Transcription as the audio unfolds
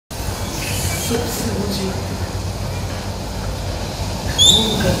सबसे मुझे खून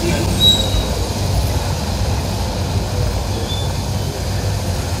कर दिया।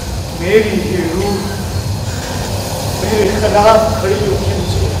 मेरी ये रूह मेरे खिलाफ खड़ी होकर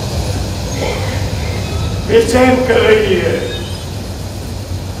मुझे बेचैन कर रही है।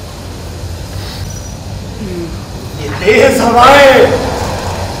 ये तेज हवाएं,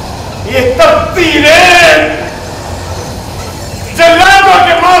 ये तपती रेत जल्लादों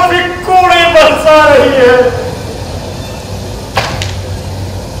के माफी कोड़े बरसा रही है।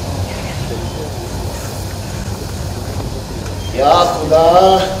 या खुदा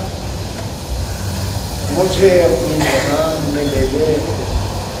मुझे अपनी जहान में ले ले।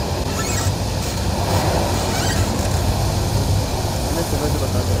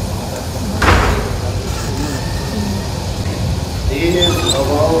 तेज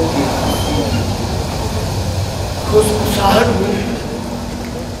हवाओं की खुशबुसाहट में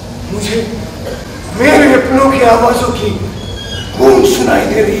मुझे मेरे अपनों की आवाजों की गूंज सुनाई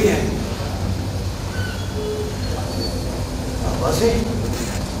दे रही है। आवाजें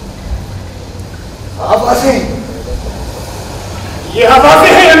आवाजें, ये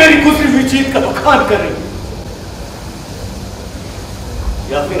आवाजें हैं मेरी गुजरी हुई जीत का बखान कर रही,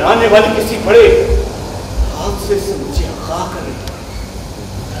 या फिर आने वाली किसी बड़े हादसे से मुझे आगाह कर रही।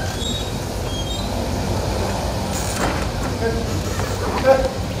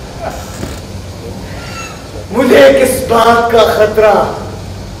 मुझे किस बात का खतरा,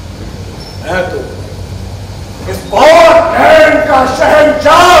 मैं तो इस बहुत लैंड का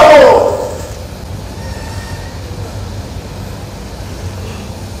शहंशाह हो।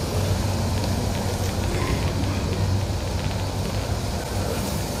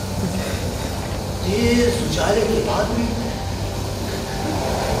 तेज उजाले के बाद भी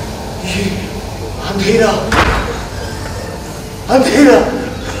ये अंधेरा अंधेरा,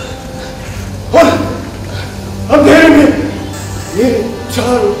 और अंधेरे में ये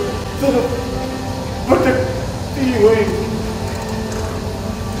चारों तरफ भटकती हुई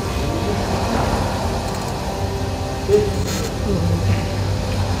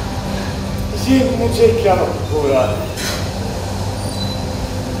ये मुझे क्या हो रहा है?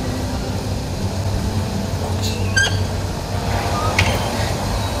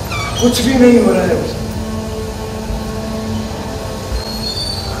 कुछ भी नहीं हो रहा है।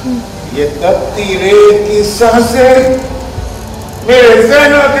 ये तपती रेत की सांसें मेरे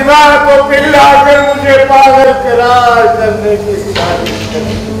ज़हन और दिमाग को पिघलाकर मुझे पागल करार करने की साजिश कर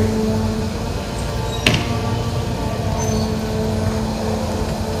रही है।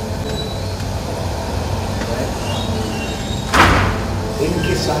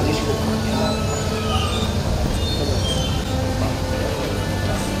 इनकी साजिश को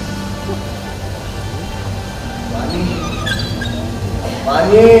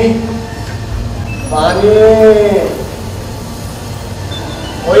पानी पानी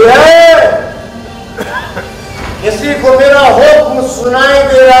कोई है? किसी को मेरा हुक्म सुनाई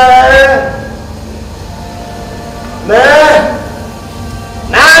दे रहा है? मैं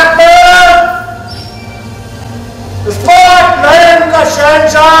मैकबेथ, स्कॉटलैंड का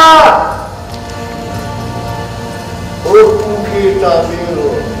शहंशाह, हुक्म की ताबीर हो।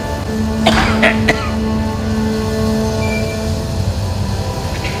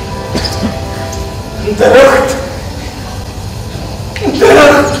 दरख्त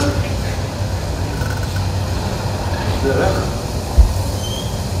दरख्त दरख्त,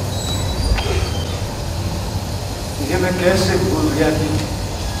 ये मैं कैसे भूल गया कि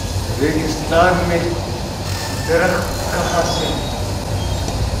रेगिस्तान में दरख्त कहाँ से?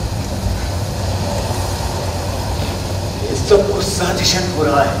 ये सब कुछ साजिशन हो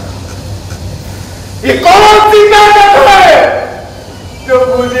रहा है। ये कौन सी ताकत है जो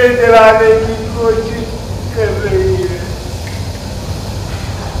मुझे डराने की कोशिश कर रही है?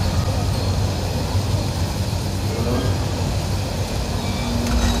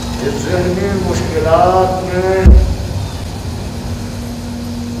 इस ज़हनी मुश्किलात में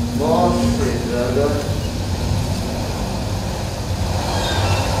मौत से ज्यादा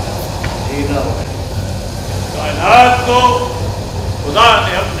जीना है। कायनात को खुदा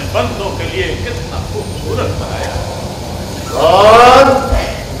ने अपने बंदों के लिए कितना खूबसूरत बनाया।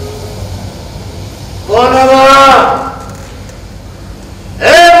 कौन है वहां?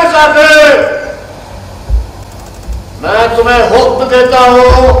 मुसाफिर, मैं तुम्हें हुक्म देता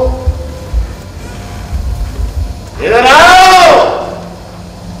हूं, इधर आओ।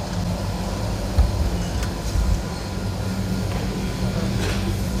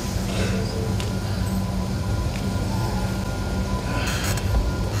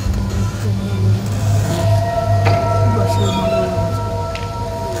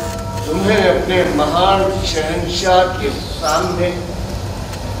 तुम्हें अपने महान शहंशाह के सामने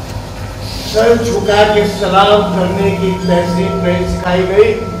सर झुका के सलाम करने की तहजीब नहीं सिखाई गई?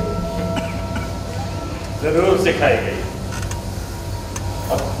 जरूर सिखाई गई।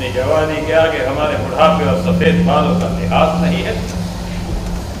 अपनी जवानी के आगे हमारे बुढ़ापे और सफेद बालों का लिहाज नहीं है।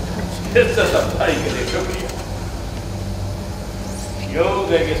 इससे सफाई के लिए शुक्रिया।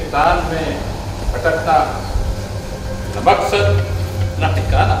 योग रेगिस्तान में भटकना न मकसद न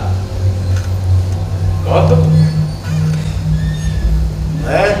ठिकाना। कहो तुम।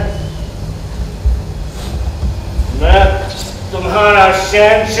 मैं तुम्हारा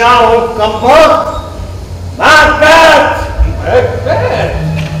शहंशाह हूं कमबख्त। Macbeth!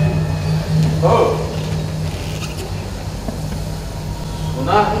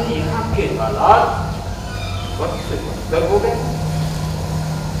 सुना है यहाँ के हालात वक्त से बदतर हो गए।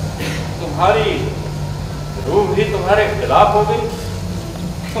 तुम्हारी रूह भी तुम्हारे खिलाफ हो गई।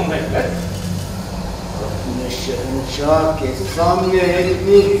 अपने शहंशाह के सामने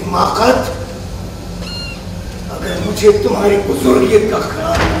इतनी हिमाकत, अगर मुझे तुम्हारी बुजुर्गियत का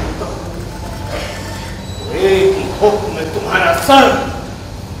ख्याल न होता तो एक ही हुक्म में तुम्हारा सर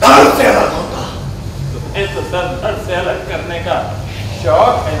धड़ से अलग होता। तुम्हें तो सर धड़ से अलग करने का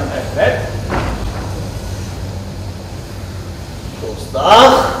शौक है ना मैकबेथ?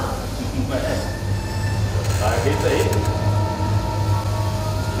 गुस्ताख! ही सही,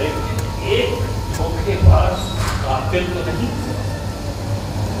 लेकिन एक धोखेबाज कातिल तो नहीं हुआ।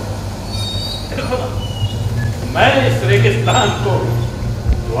 देखो ना, मैं इस रेगिस्तान को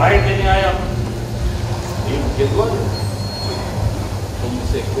दुआएं देने आया हूं। ये दुआ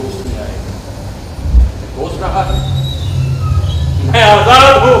तुमसे कोसने आएगा। कोस रहा है। मैं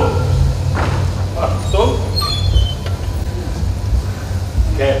आजाद हूं और तुम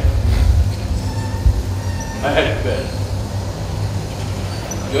कैद। मैकबेथ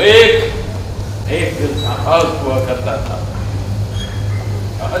जो एक दिल नाराज हुआ करता था,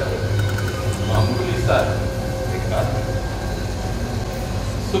 मामूली सा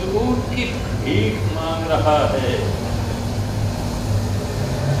सुकून की भीख मांग रहा है।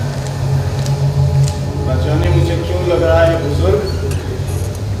 न जाने मुझे क्यों लग रहा है बुजुर्ग,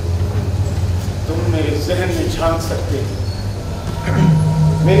 तुम मेरे जहन में झांक सकते हो,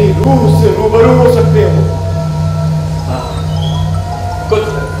 मेरी रूह से रूबरू हो सकते हो। हाँ, कुछ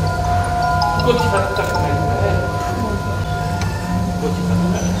हद तक मैं कुछ हद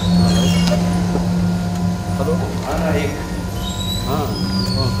तक तुम्हारा एक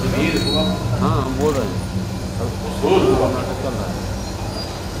वीर हुआ। हाँ बोल रहे हैं। उसूल हुआ चल रहा है।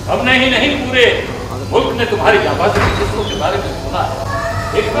 हमने ही नहीं, पूरे मुल्क ने तुम्हारी जाबाजी की किस्मों के बारे में सुना है।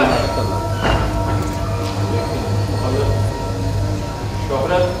 एक बार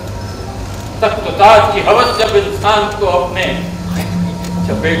शोहरत, तख्त ताज की हवस जब इंसान को अपने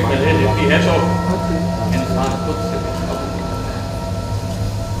चपेट में ले लेती है तो इंसान खुद से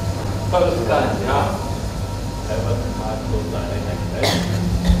पर उसका अंजाम होता है।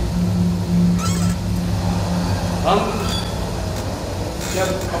 हम जब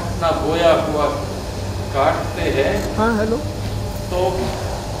अपना बोया हुआ काटते हैं, हाँ हेलो, तो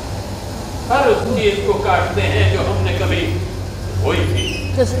हर उस चीज को काटते हैं जो हमने कभी बोई थी।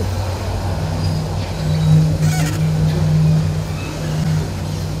 कैसे?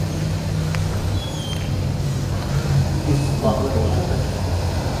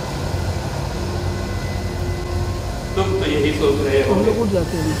 तुम तो यही सोच रहे हो हम लोग उठ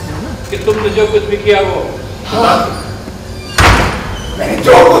जाते हैं ना कि तुमने जो कुछ भी किया वो हाँ, मैंने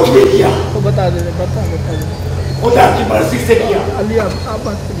जो कुछ भी किया तो बता दे खुदा की मर्जी से किया। अली आप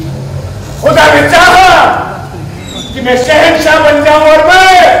बात करिए। खुदा ने चाहा कि मैं शहंशाह बन जाऊं और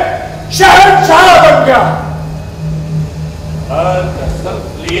मैं शहंशाह बन गया। कसम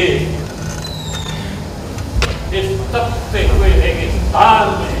लिए इस तपते हुए रेगिस्तान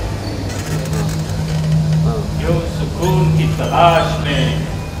में जो सुकून की तलाश में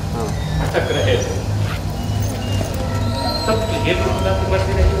भटक रहे थे, तब तो ये भी खुदा की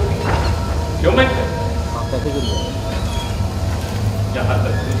मर्जी नहीं होगी। क्यों मैं जहां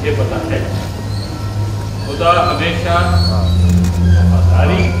तक मुझे पता है, खुदा हमेशा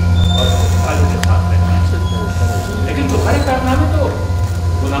वफादारी और खुशहाली के साथ रहता है। लेकिन तुम्हारे कारनामे तो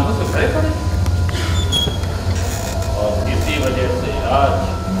गुनाहों से भरे पड़े, और इसी वजह से आज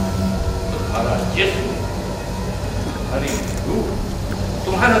तुम्हारा जिस्म, तुम्हारी रूह,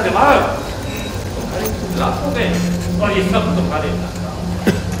 तुम्हारा दिमाग, तुम्हारी खिलाफ हो गए, और ये सब तुम्हारे नाम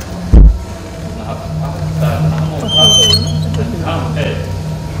है।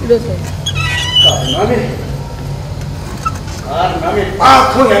 कारनामे पाक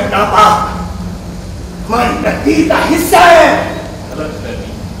हो या नापाक, हमारी नदी का हिस्सा है। गलत फहमी,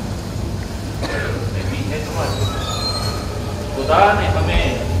 खुदा ने हमें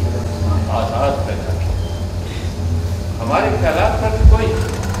आजाद पैदा किया, हमारे ख्यालात पर कोई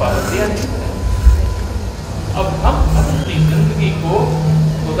पाबंदियां नहीं है। अब हम अपनी जिंदगी को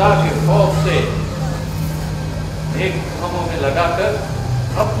खुदा के खौफ से नेक कामों में लगाकर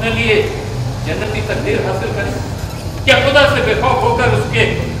अपने लिए जन्नती तकदीर हासिल करें। क्या खुदा से बेखौफ होकर उसके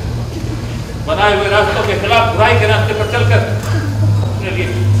बनाए हुए रास्तों के खिलाफ बुराई के रास्ते पर चलकर अपने लिए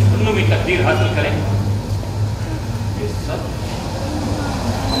जहन्नुमी तकदीर हासिल करें? ये सब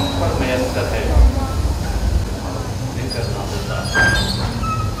हम पर मयस्सर है, करना होता है।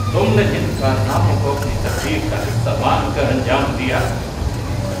 तुमने जिन कारनामों को अपनी तकदीर का हिस्सा मानकर अंजाम दिया,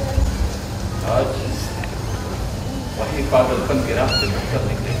 आज वही पागलपन के रास्ते पर चल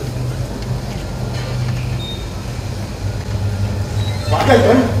निकले।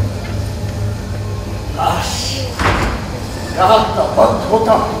 पागलपन? काश रात का वक्त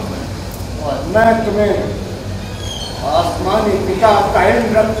होता और मैं तुम्हें आसमानी किताब का इल्म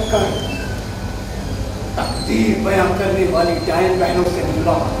रखकर तकदीर बयां करने वाली डायन बहनों से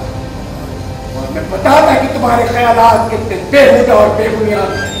मिला और मैं बताता कि तुम्हारे ख्यालात कितने बेहुदा और बेबुनियाद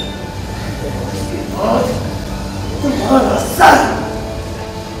हैं। उसके बाद तुम्हारा सर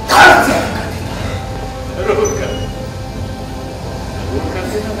धड़ से जरूर कर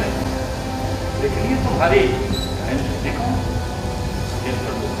देना मैं, लेकिन ये तुम्हारी देखो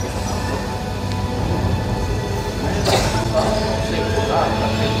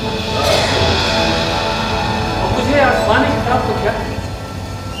मुझे आसमानी किताब तो क्या,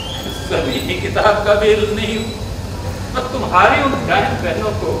 ज़मीनी किताब का भी इल्म नहीं, बस तुम्हारी उन डायन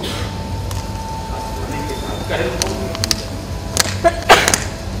बहनों को आसमानी किताब का इल्म हो।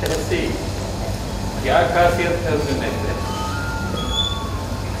 ऐसी क्या खासियत है उसमें?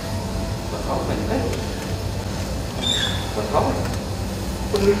 बताओ बताओ।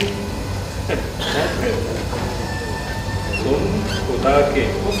 तुम खुदा के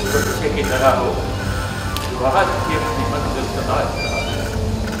उस बच्चे की तरह हो जो आज की अपनी मंजिल तलाश रहा है।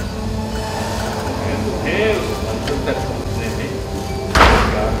 मैं तुम्हें उस मंजिल तक पहुंचने में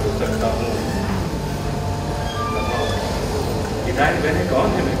क्या हो सकता हूँ? बताओ, ये डायन बहनें कौन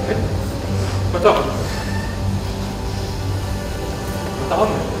है? मैं बताओ बताओ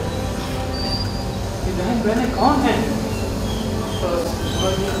ना, ये डायन बहनें कौन है?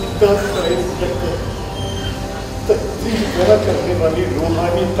 तकदीर बयां करने वाली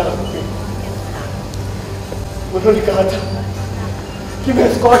रूहानी ताकतें। उन्होंने कहा था कि मैं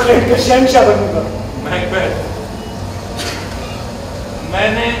स्कॉटलैंड का शहंशाह बनूंगा। मैकबेथ,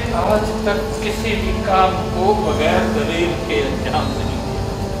 मैंने आज तक किसी भी काम को बगैर दलील के अंजाम नहीं दिया,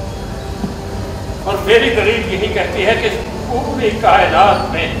 और मेरी दलील यही कहती है कि पूरी कायनात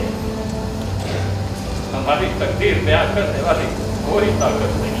में हमारी तकदीर बयां करने वाली कोई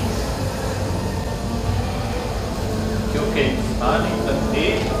ताकत नहीं, क्योंकि इंसानी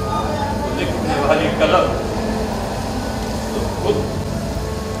तकदीर लिखने वाली कलम तो खुद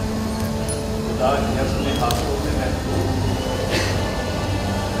खुदा ने अपने हाथों में महफूज।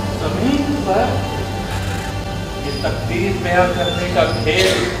 जमीन पर ये तकदीर बयां करने का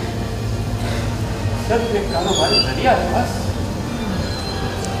खेल सिर्फ एक कारोबारी जरिया है बस।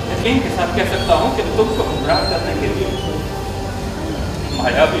 यकीन के साथ कह सकता हूं कि तुमको गुमराह करने के लिए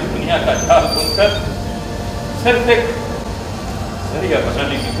मायावी दुनिया का जाल बुनकर सिर्फ एक जरिया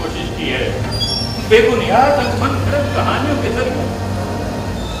बनाने की कोशिश की है, बेबुनियाद मनगढ़ंत कहानियों के जरिए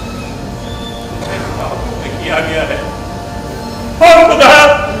में किया गया है। और खुदा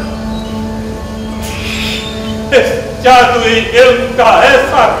इस जादुई इल्म का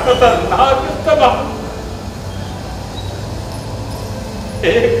ऐसा खतरनाक इस्तेमाल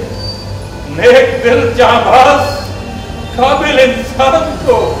एक नेक दिल जाबाज काबिल इंसान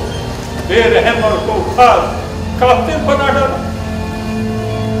को बेरहम और खूंखार कातिल बना डाला,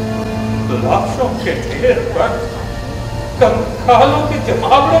 लाशों के ढेर पर कंकालों के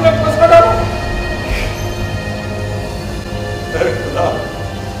जमावड़े में फंसा डाला। खुदा,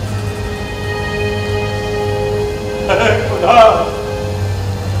 खुदा,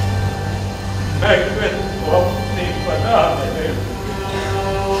 मैकबेथ को अपनी पनाह में ले।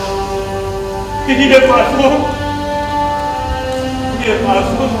 ये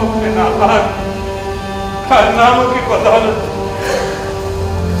मासूम अपने नापाक कारनामों की बदौलत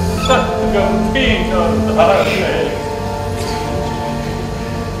सख्त गमगीन और उदार है।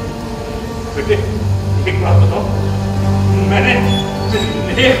 बेटे, एक बात बताओ, मैंने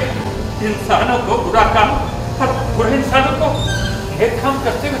नेक इंसानों को बुरा काम और बुरे इंसानों को नेक काम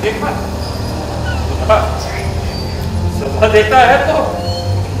करते हुए देखा। खुदा सजा देता है तो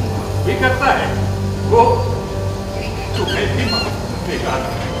भी करता है, वो तुम्हें भी माफ कर देगा,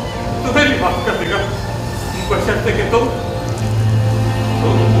 तुम्हें भी माफ कर देगा, बशर्ते कि तुम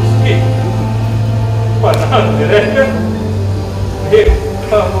तुम उसकी पनाह में रहकर मेरे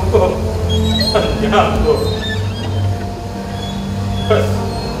कामों को अंजाम दो। बस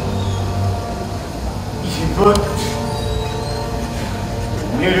ये वक्त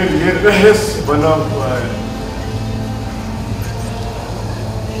मेरे लिए रहस्य बना हुआ है।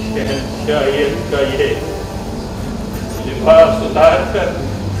 शहंशाहियत का ये लिबास उतार कर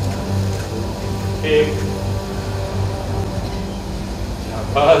एक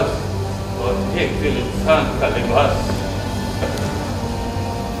जाबाज और एक दिल इंसान का लिबास,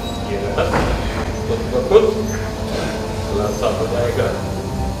 ये खुद ब खुद खुलासा हो जाएगा,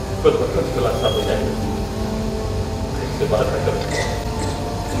 खुद ब खुद खुलासा हो जाएगा। इससे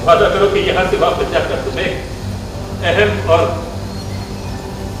वादा करो कि यहाँ से वापस जाकर तुम्हें अहम और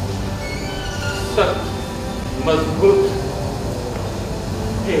सख्त मजबूत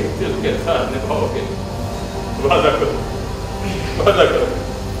एक दिल के साथ निभाओगे। वादा करो, वादा करो।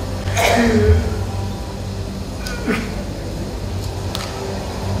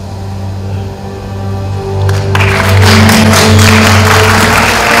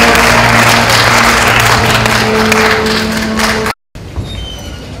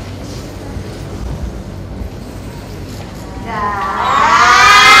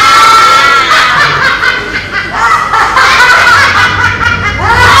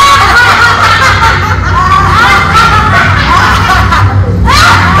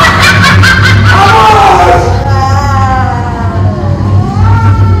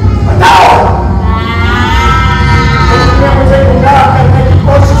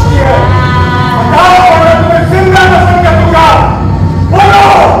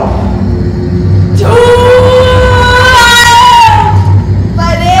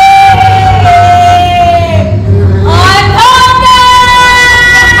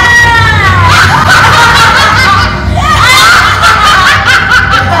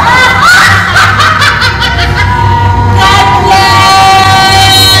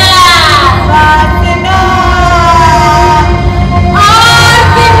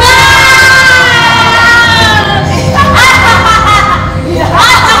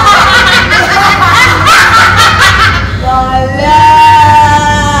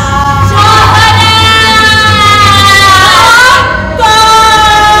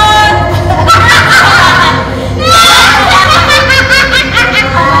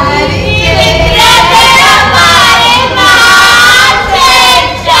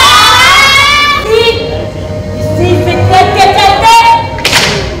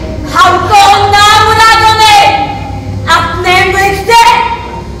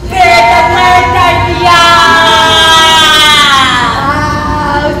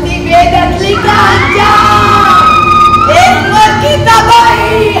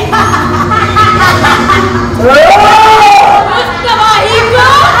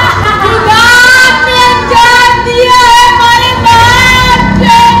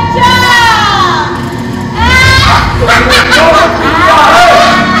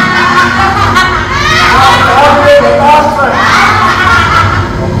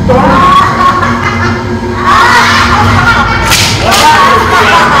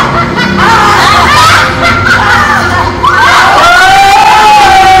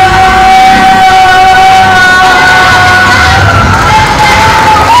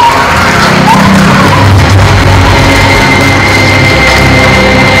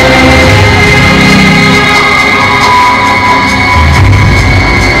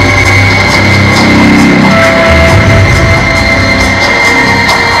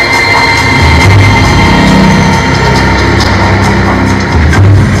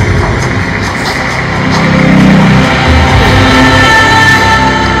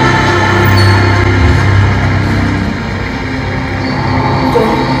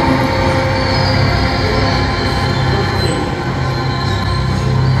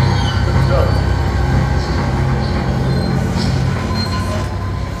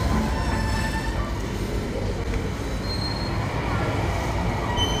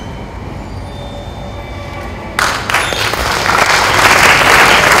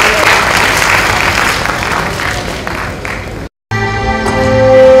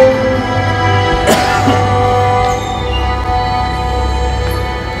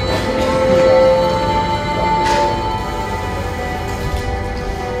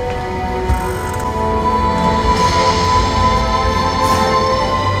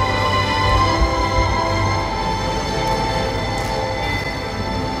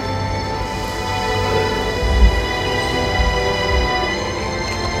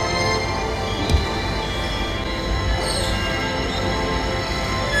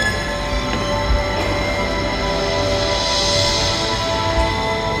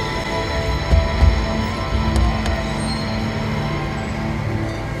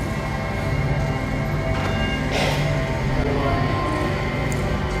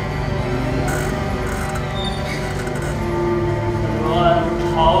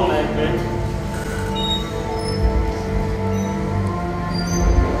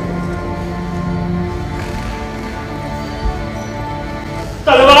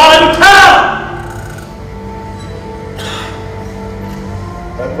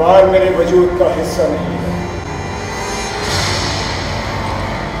 तलवार मेरे वजूद का हिस्सा नहीं है।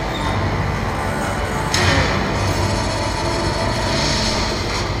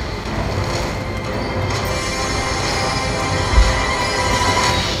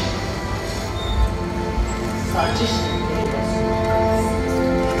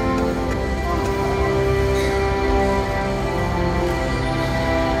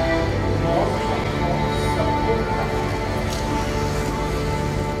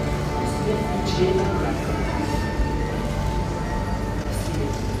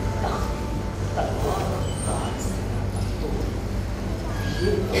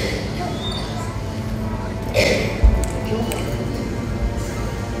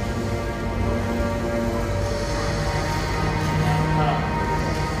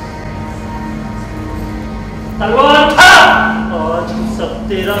 तलवार उठा। आज हम सब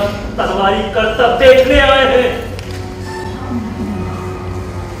तेरा तलवारी करतब देखने आए हैं।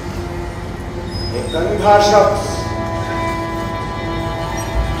 एक अंधा शख्स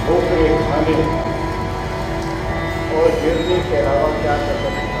ठोकरे खाने और गिरने के अलावा क्या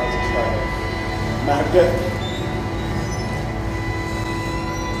कदम उठा सकता है? मैकबेथ,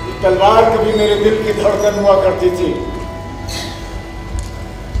 ये तलवार कभी मेरे दिल की धड़कन हुआ करती थी।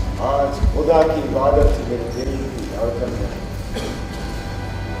 आज खुदा की इबादत ही मेरे दिल की धड़कन है।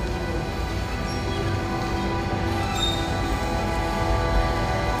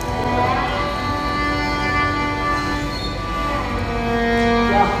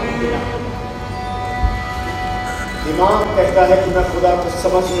 दिमाग कहता है कि मैं खुदा को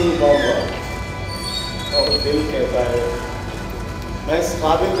समझ नहीं पाऊंगा और दिल कहता है मैं इस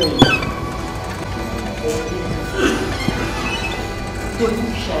काबिल नहीं हूं। तुम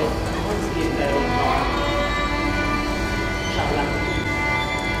शायद के पैरोकार चालाक,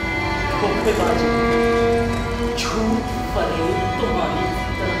 धोखेबाज, झूठ फरेब तुम्हारी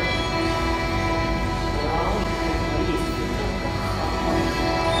तरफ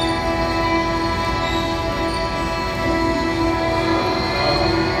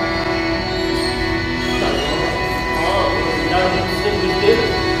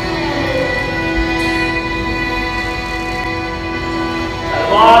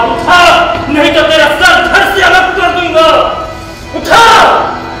उठा, नहीं तो तेरा सर धड़ से अलग कर दूंगा। उठा।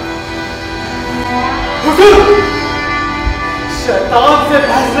 हुजूर, शैतान से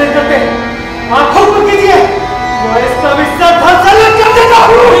बहस नहीं करते, आंखों को कीजिए, मैं इसका भी सर धड़ से अलग कर देता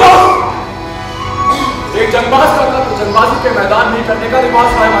हूँ। एक जंगबाज का कत्ल जंगबाजी के मैदान में करने का रिवाज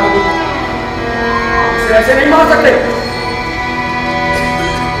है हमारे मुल्क में। इसे ऐसे नहीं मार सकते।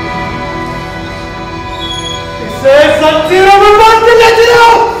 इसे जंजीरों में बांध के ले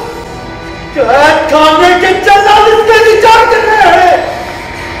जाओ। कैद खाने के जल्लाद इसके विचार कर रहे हैं।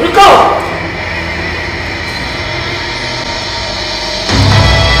 रुको।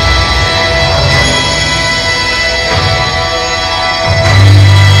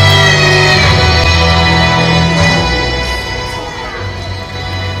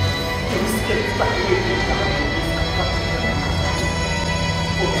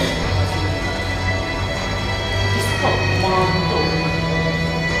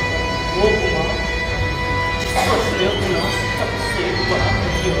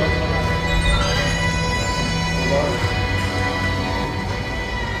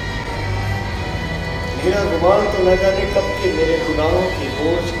 मेरा गुमान तो न जाने कब के मेरे गुनाहों की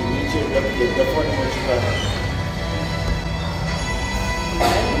बोझ के नीचे दब के दफन हो चुका है।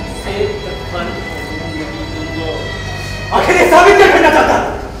 आखिर ये साबित क्या करना चाहता है?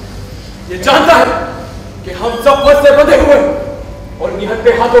 ये जानता है कि हम सब फर्ज से बंधे हुए हैं और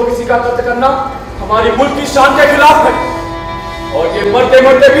निहत्थे हाथों किसी का कत्ल करना हमारी मुल्क की शान के खिलाफ है। और ये मरते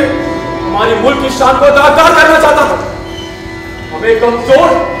मरते भी हमारी मुल्क की शान को दागदार करना चाहता है। हमें कमजोर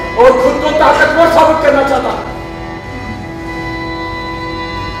और खुद को ताकतवर साबित करना चाहता है।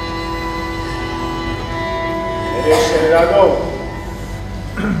 मेरे शहजादों,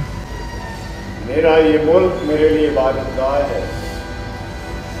 मेरा ये मुल्क मेरे लिए इबादतगाह है।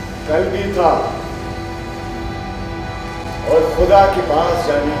 कल भी था और खुदा के पास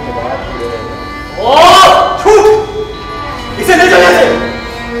जाने के बाद भी रहेगा। इसे ले जाने से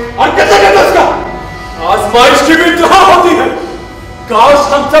और कैसे करता उसका? आजमाइश की भी इंतहा होती है। काश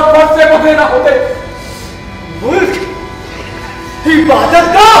हम सब फर्ज से बंधे ना होते। मुल्क इबादत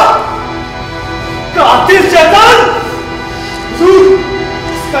का कातिल शैतान,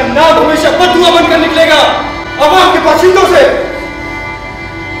 इसका नाम हमेशा बददुआ बनकर निकलेगा अवाम के बाशिंदों से।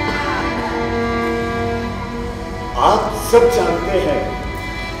 आप सब जानते हैं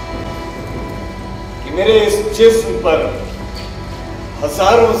कि मेरे इस जिस्म पर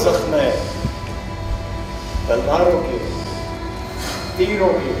हजारों जख्म है, तलवारों के, तीरों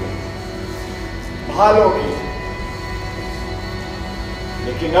की, भालों की,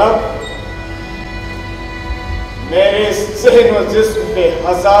 लेकिन अब मेरे ज़हन और जिस्म पे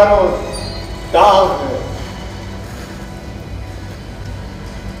हजारों दाग हैं।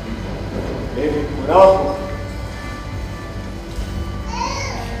 मेरे गुनाहों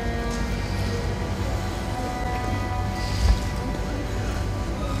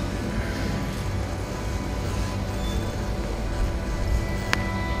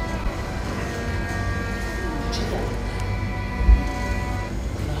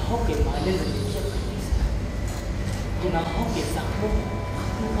के माले में गुनाहों के जख्मों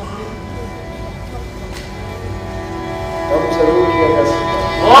हम जरूर किया जा सकता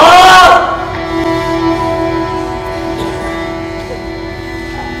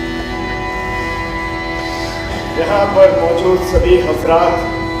यहाँ पर मौजूद सभी हजरात,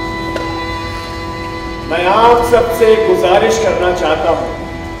 मैं आप सबसे गुजारिश करना चाहता हूं,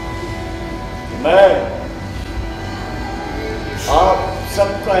 मैं आप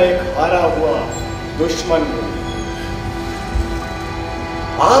सबका एक हारा हुआ दुश्मन हूं।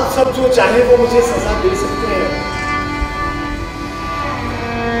 आप सब जो चाहे वो मुझे सजा दे सकते हैं,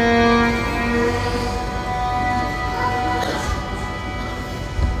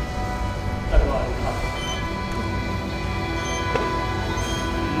 तलवार उठा।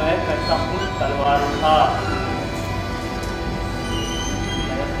 मैं कहता हूं तलवार उठा।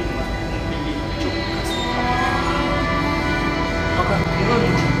 मैं अपनी मजबूरी के लिए चुप कर सकता हूं। अगर उन्होंने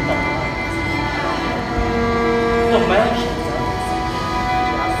झुकता तो मैं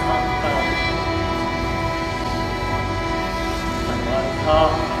तलवार उठा।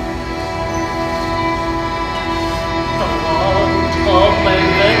 तलवार उठा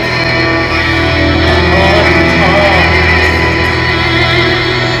मैकबेथ।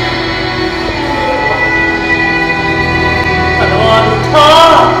 तलवार उठा।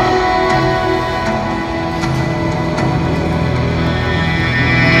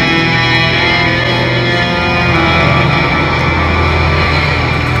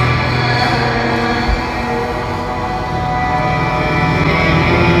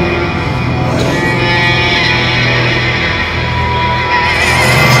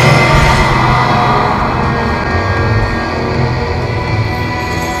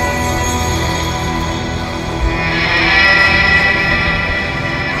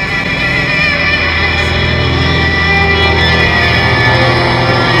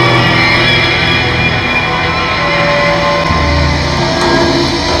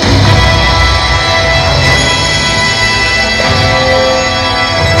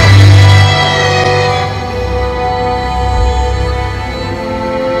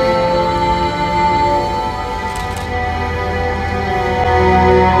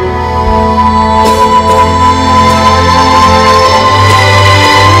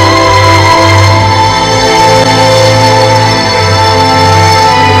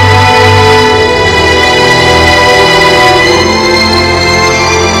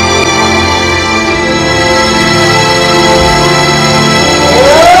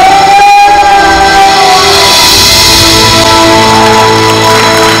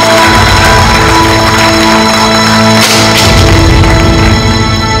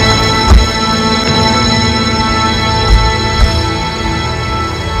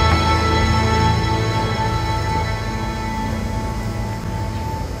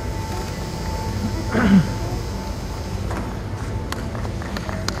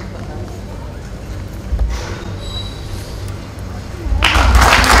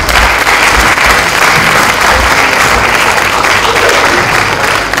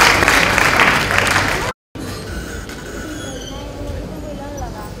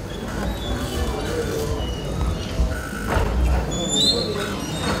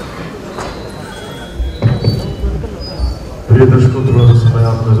 प्रिय दर्शकों, थोड़ा सा समय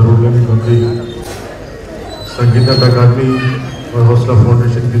आपने जरूर लेंगे क्योंकि संगीत अकादमी और हौसला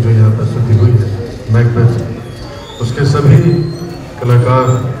फाउंडेशन की जो यहाँ प्रस्तुति हुई है मैकबेथ, उसके सभी कलाकार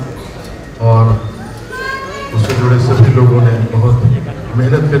और उससे जुड़े सभी लोगों ने बहुत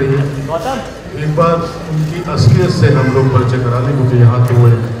मेहनत करी है। एक बार उनकी असलियत से हम लोग परिचय करा लें, क्योंकि यहाँ के वो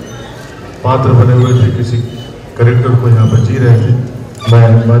एक पात्र बने हुए थे, किसी करेक्टर को यहाँ पर जी रहे थे। मैं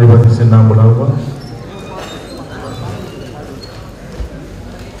बारी बारी से नाम बुलाऊंगा।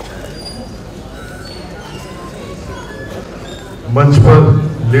 मंच पर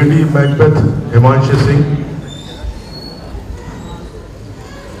lady Macbeth Himanshu Singh,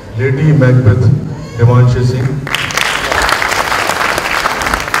 lady Macbeth Himanshu Singh.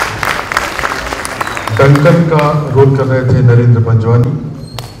 Duncan का रोल कर रहे थे नरेंद्र पंजवानी।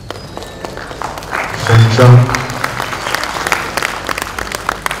 शहंशाह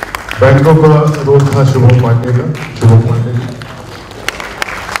बैंकों का रोल था शुभम पांडे का, Shubham Pandey ji.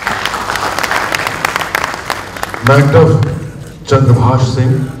 Macbeth चंद्रभाष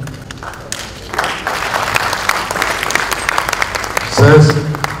Singh, cess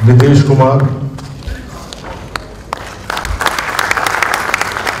Nitish Kumar,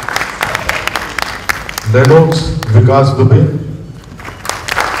 Lennox विकास दुबे,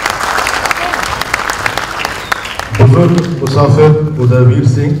 बुजुर्ग मुसाफिर उदयवीर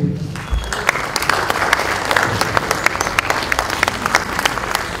सिंह,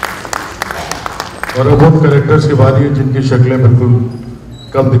 और अब उन कैरेक्टर्स की बारी है जिनकी शक्लें बिल्कुल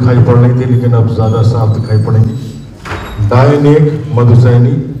कम दिखाई पड़ रही थी लेकिन अब ज्यादा साफ दिखाई पड़ेंगी। डायन 1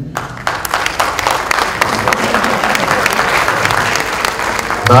 मधुसैनी,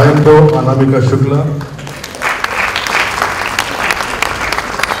 डायन 2 अनामिका शुक्ला,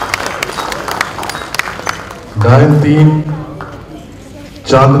 डायन 3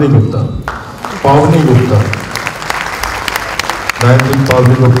 चांदनी गुप्ता, पावनी गुप्ता, डायन 3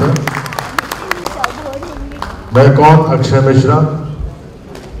 पावनी गुप्ता। मैं कौन अक्षय मिश्रा,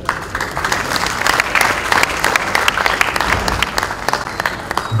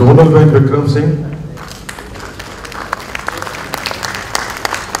 डोनल भाई विक्रम सिंह,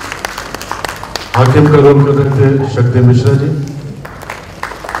 हाकिम का रोल कर रहे थे शक्ति Mishra ji,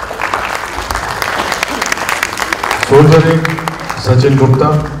 soldier 1 Sachin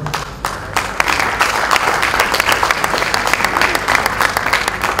Gupta,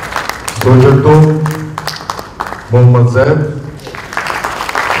 soldier 2 Mohammad Zaid,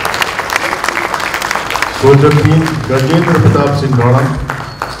 soldier 3 Gajendra Pratap Singh Gowda,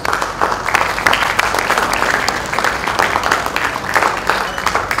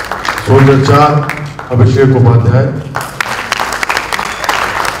 soldier 4 अभिषेक उपाध्याय,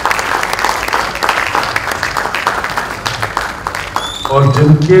 और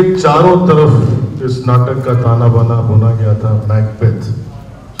जिनके चारों तरफ इस नाटक का ताना बाना बुना गया था मैकबेथ,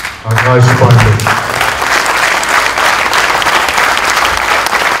 आकाश पांडे।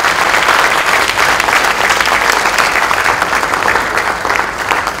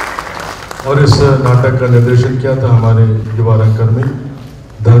 और इस नाटक का निर्देशन किया था हमारे युवा रंगकर्मी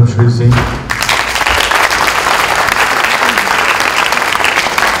धर्मश्री सिंह।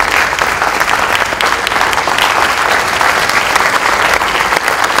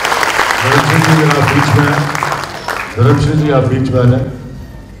 धर्मश्री जी आप बीच में, धर्मश्री जी आप बीच में आए,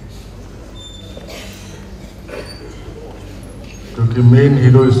 क्योंकि मेन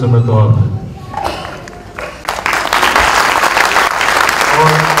हीरो इस समय तो आप हैं।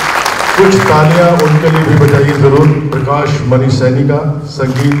 और कुछ तालियां उनके लिए भी बजाइए जरूर। प्रकाश मनी सैनी का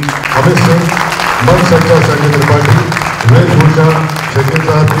संगीत, अमित सिंह, मन सच्चा संगीत त्रिपाठी, वेशभूषा शकील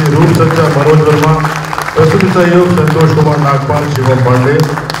साहब की, रूप सच्चा मनोज वर्मा, प्रस्तुति सहयोग Santosh Kumar Nagpal, Shivam Pandey,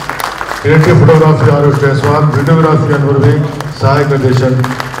 creative photography Aarush Jaiswal, videography Anwar bag, सहायक निर्देशन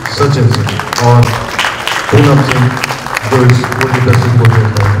सचिन सिंह और पूनम सिंह जो इस निर्देशन को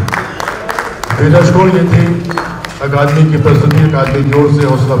देखते हैं। दर्शकों ये थी अकादमी की प्रस्तुति, अकादमी की ओर से,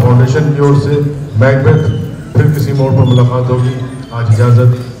 हौसला फाउंडेशन की ओर से मैकबेथ। फिर किसी मोड़ पर मुलाकात होगी। आज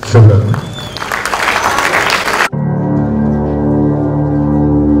इजाजत, शुभ रात्रि।